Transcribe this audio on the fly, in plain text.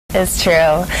Is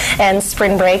true. And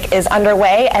spring break is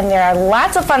underway, and there are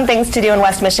lots of fun things to do in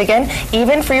West Michigan,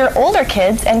 even for your older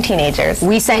kids and teenagers.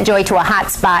 We sent Joy to a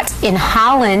hot spot in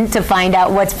Holland to find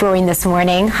out what's brewing this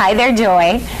morning. Hi there,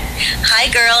 Joy.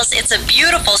 Hi, girls. It's a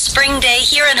beautiful spring day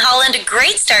here in Holland. A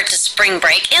great start to spring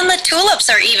break, and the tulips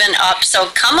are even up, so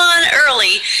come on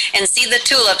early and see the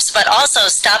tulips, but also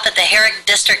stop at the Herrick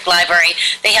District Library.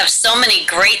 They have so many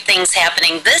great things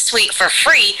happening this week for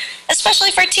free,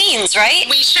 especially for teens, right?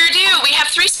 We sure do. We have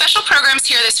 3 special programs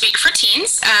here this week for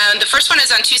teens. The first one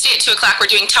is on Tuesday at 2 o'clock.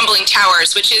 We're doing Tumbling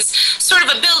Towers, which is sort of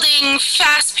a building,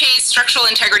 fast-paced, structural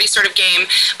integrity sort of game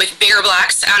with bigger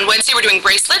blocks. On Wednesday, we're doing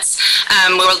bracelets.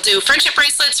 We'll do friendship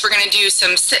bracelets. We're going to do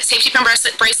some safety pin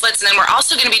bracelets, and then we're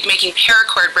also going to be making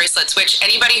paracord bracelets, which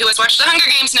anybody who has watched The Hunger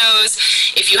Games knows.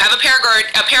 If you have a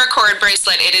paracord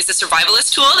bracelet, it is a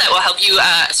survivalist tool that will help you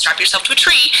strap yourself to a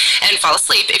tree and fall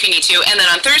asleep if you need to. And then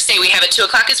on Thursday, we have at 2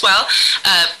 o'clock as well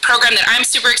a program that I'm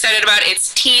super excited about.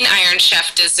 It's Teen Iron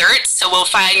Chef Dessert. So we'll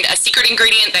find a secret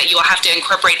ingredient that you will have to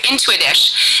incorporate into a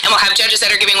dish, and we'll have judges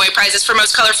that are giving away prizes for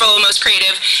most colorful, most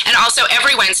creative. And also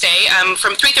every Wednesday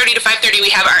from 3:30 to 5:30, we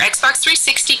have our Xbox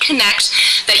 360 Connect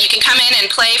that you can come in and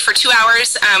play for 2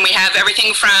 hours. We have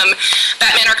everything from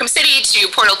Batman Arkham City to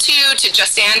Portal 2 to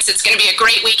Just Dance. It's going to be a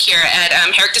great week here at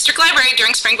Herrick District Library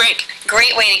during spring break.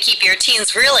 Great way to keep your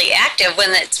teens really active when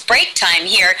it's break time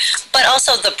here, but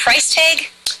also the price tag?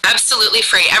 Absolutely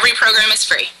free. Every program is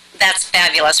free. That's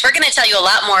fabulous. We're going to tell you a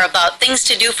lot more about things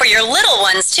to do for your little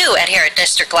ones, too, at Herrick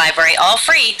District Library. All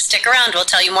free. Stick around. We'll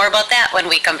tell you more about that when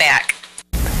we come back.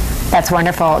 That's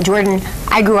wonderful. Jordan,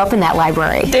 I grew up in that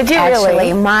library. Did you Actually,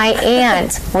 really? My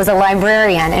aunt was a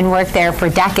librarian and worked there for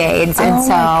decades. And oh,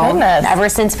 my goodness. Ever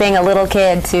since being a little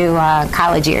kid to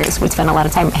college years, we spent a lot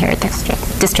of time at Herrick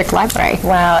District Library.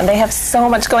 Wow, and they have so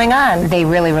much going on. They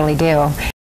really, really do.